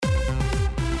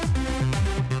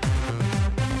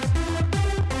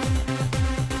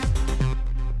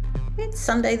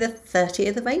Sunday the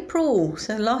 30th of April,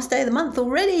 so last day of the month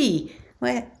already.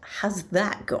 Where has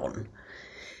that gone?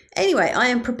 Anyway, I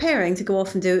am preparing to go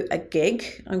off and do a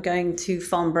gig. I'm going to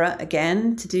Farnborough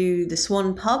again to do the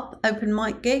Swan Pub open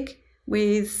mic gig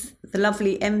with the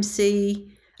lovely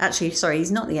MC. Actually, sorry,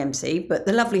 he's not the MC, but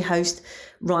the lovely host,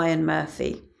 Ryan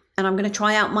Murphy. And I'm going to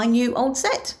try out my new old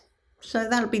set. So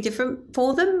that'll be different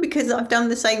for them because I've done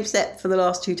the same set for the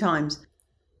last 2 times.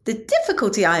 The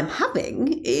difficulty I am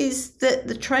having is that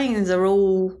the trains are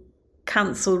all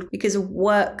cancelled because of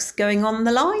works going on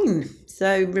the line.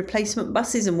 So replacement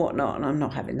buses and whatnot, and I'm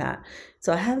not having that.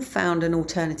 So I have found an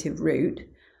alternative route.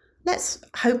 Let's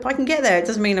hope I can get there. It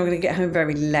doesn't mean I'm going to get home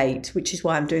very late, which is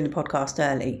why I'm doing the podcast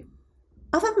early.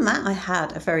 Other than that, I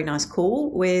had a very nice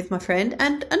call with my friend,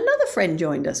 and another friend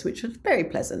joined us, which was very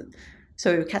pleasant.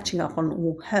 So we were catching up on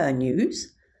all her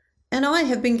news. And I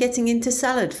have been getting into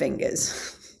salad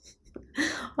fingers.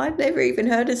 I'd never even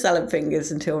heard of salad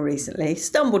fingers until recently.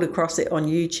 Stumbled across it on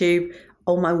YouTube.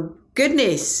 Oh my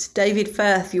goodness, David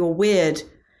Firth, you're weird.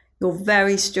 You're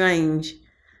very strange.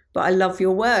 But I love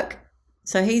your work.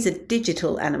 So he's a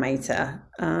digital animator.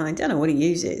 I don't know what he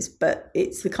uses, but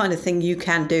it's the kind of thing you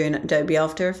can do in Adobe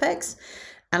After Effects.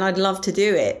 And I'd love to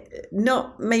do it.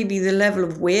 Not maybe the level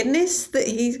of weirdness that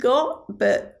he's got,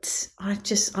 but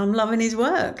I'm loving his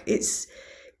work. It's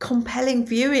compelling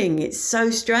viewing. It's so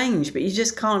strange, but you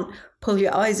just can't pull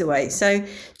your eyes away. So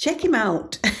check him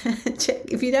out.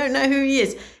 If you don't know who he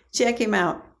is, check him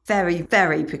out. Very,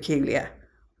 very peculiar.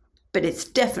 But it's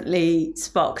definitely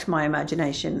sparked my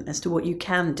imagination as to what you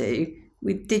can do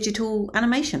with digital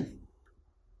animation.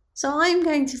 So I'm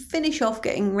going to finish off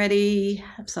getting ready,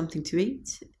 have something to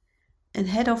eat, and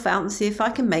head off out and see if I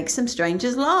can make some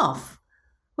strangers laugh.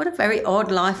 What a very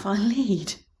odd life I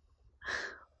lead.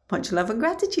 Much love and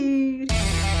gratitude.